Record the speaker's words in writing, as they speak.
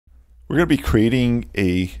We're going to be creating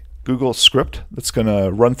a Google script that's going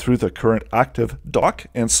to run through the current active doc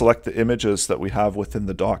and select the images that we have within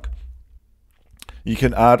the doc. You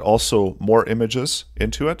can add also more images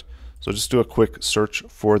into it. So just do a quick search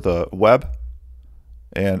for the web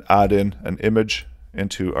and add in an image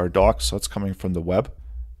into our doc. So it's coming from the web.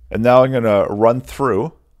 And now I'm going to run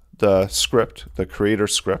through the script, the creator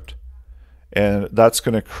script, and that's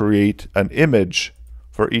going to create an image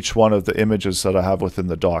for each one of the images that I have within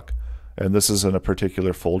the doc. And this is in a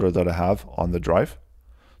particular folder that I have on the drive.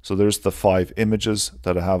 So there's the 5 images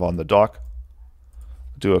that I have on the doc.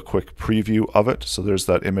 Do a quick preview of it. So there's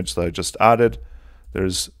that image that I just added.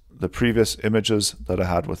 There's the previous images that I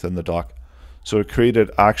had within the doc. So it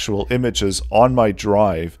created actual images on my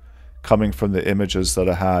drive coming from the images that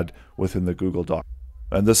I had within the Google Doc.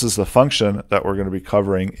 And this is the function that we're going to be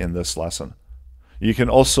covering in this lesson. You can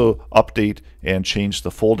also update and change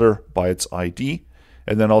the folder by its ID,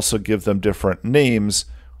 and then also give them different names,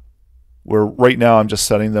 where right now I'm just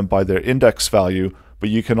setting them by their index value, but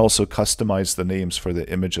you can also customize the names for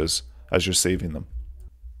the images as you're saving them.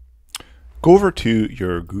 Go over to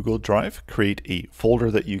your Google Drive, create a folder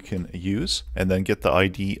that you can use, and then get the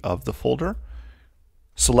ID of the folder.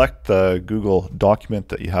 Select the Google document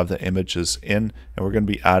that you have the images in, and we're going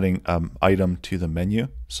to be adding an item to the menu.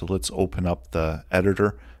 So let's open up the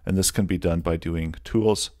editor, and this can be done by doing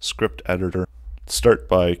Tools, Script Editor. Start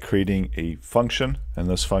by creating a function, and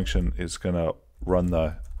this function is going to run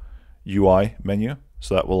the UI menu.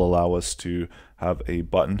 So that will allow us to have a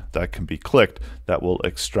button that can be clicked that will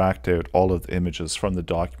extract out all of the images from the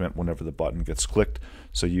document whenever the button gets clicked.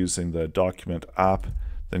 So using the document app,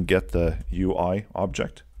 then get the UI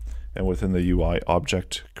object, and within the UI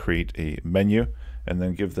object create a menu, and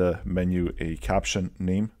then give the menu a caption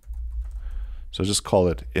name. So just call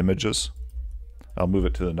it images. I'll move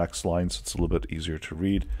it to the next line so it's a little bit easier to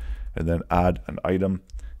read, and then add an item,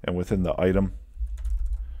 and within the item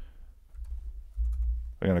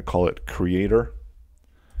I'm going to call it creator,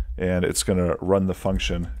 and it's going to run the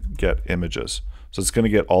function get images. So it's going to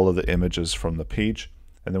get all of the images from the page,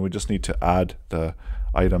 and then we just need to add the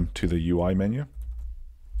item to the UI menu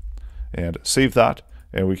and save that,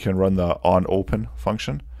 and we can run the onOpen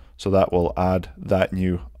function. So that will add that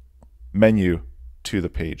new menu to the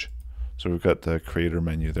page. So we've got the creator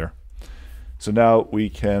menu there. So now we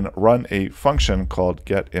can run a function called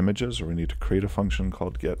getImages, or we need to create a function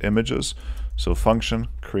called getImages. So function,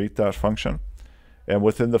 create that function. And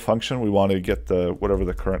within the function, we want to get the whatever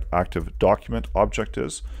the current active document object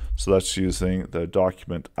is. So that's using the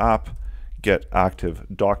document app, get active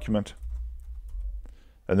document.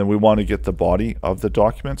 And then we want to get the body of the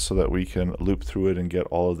document so that we can loop through it and get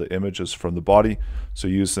all of the images from the body. So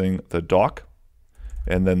using the doc,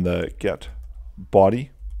 and then the get body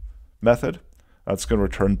method. That's going to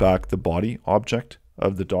return back the body object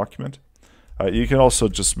of the document. You can also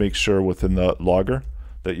just make sure within the logger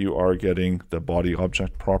that you are getting the body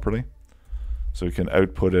object properly. So we can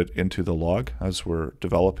output it into the log as we're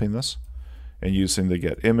developing this. And using the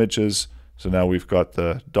get images, so now we've got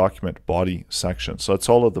the document body section. So that's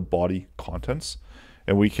all of the body contents.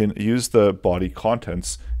 And we can use the body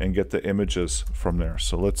contents and get the images from there.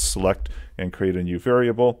 So let's select and create a new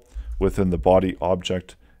variable within the body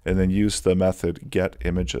object, and then use the method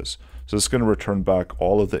getImages. So it's going to return back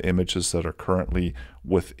all of the images that are currently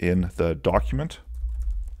within the document.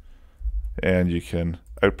 And you can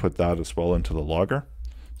output that as well into the logger.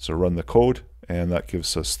 So run the code, and that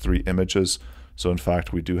gives us 3 images. So in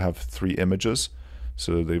fact, we do have 3 images.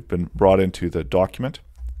 So they've been brought into the document,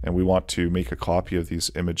 and we want to make a copy of these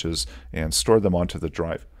images and store them onto the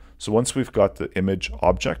drive. So once we've got the image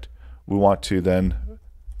object, we want to then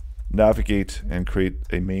navigate and create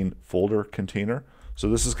a main folder container. So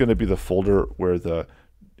this is going to be the folder where the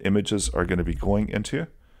images are going to be going into.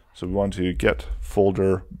 So we want to get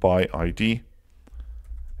folder by ID,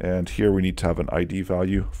 and here we need to have an ID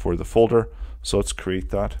value for the folder. So let's create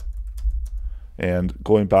that. And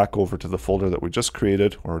going back over to the folder that we just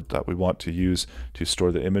created, or that we want to use to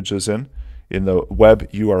store the images in the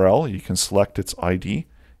web URL, you can select its ID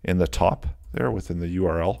in the top there within the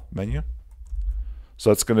URL menu. So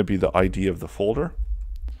that's going to be the ID of the folder,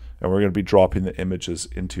 and we're going to be dropping the images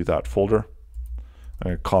into that folder. I'm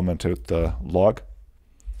going to comment out the log.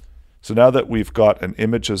 So now that we've got an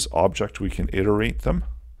images object, we can iterate them.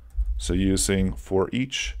 So using for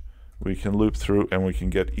each, we can loop through and we can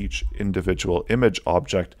get each individual image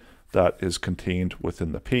object that is contained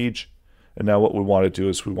within the page. And now what we want to do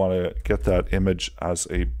is we want to get that image as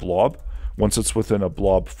a blob. Once it's within a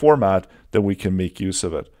blob format, then we can make use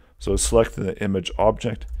of it. So select the image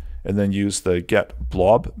object and then use the get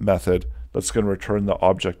blob method That's going to return the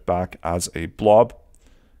object back as a blob.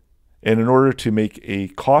 And in order to make a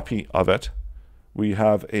copy of it, we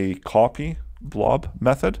have a copy blob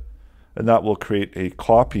method, and that will create a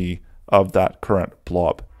copy of that current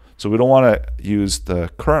blob. So we don't want to use the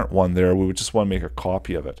current one there, we would just want to make a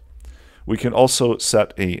copy of it. We can also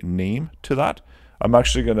set a name to that. I'm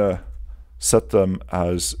actually going to set them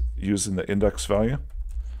as using the index value.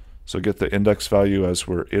 So get the index value as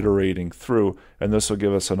we're iterating through, and this will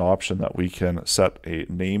give us an option that we can set a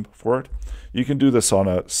name for it. You can do this on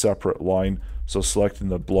a separate line, so selecting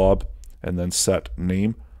the blob and then set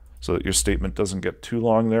name so that your statement doesn't get too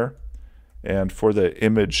long there. And for the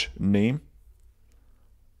image name,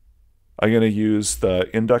 I'm going to use the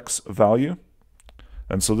index value.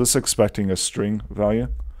 And so this is expecting a string value.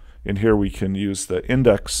 In here we can use the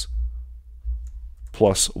index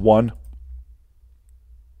plus 1.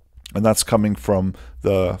 And that's coming from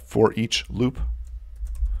the for each loop.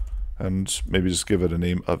 And maybe just give it a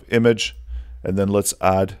name of image. And then let's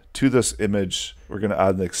add to this image, we're going to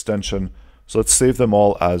add an extension. So let's save them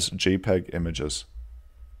all as JPEG images.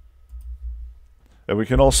 And we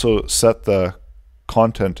can also set the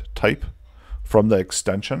content type from the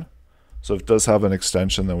extension. So if it does have an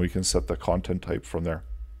extension, then we can set the content type from there.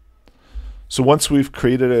 So once we've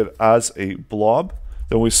created it as a blob,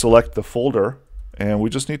 then we select the folder, and we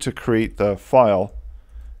just need to create the file,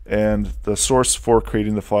 and the source for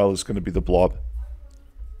creating the file is going to be the blob.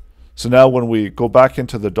 So now when we go back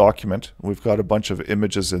into the document, we've got a bunch of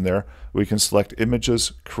images in there. We can select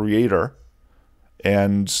images creator,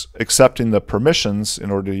 and accepting the permissions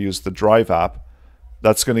in order to use the Drive app,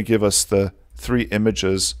 that's going to give us the 3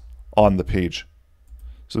 images on the page.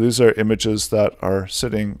 So these are images that are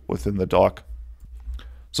sitting within the doc.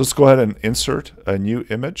 So let's go ahead and insert a new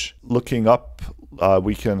image. Looking up,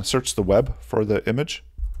 we can search the web for the image.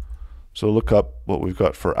 So look up what we've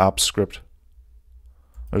got for app script.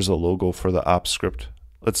 There's a logo for the app script.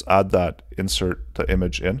 Let's add that, insert the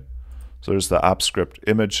image in. So there's the app script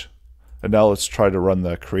image. And now let's try to run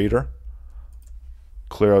the creator.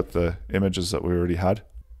 Clear out the images that we already had.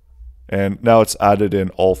 And now it's added in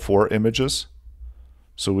all 4 images.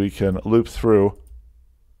 So we can loop through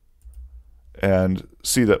and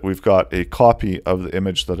see that we've got a copy of the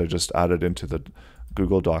image that I just added into the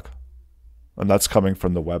Google Doc. And that's coming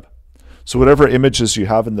from the web. So whatever images you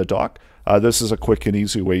have in the doc, this is a quick and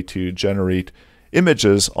easy way to generate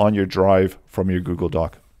images on your drive from your Google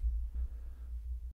Doc.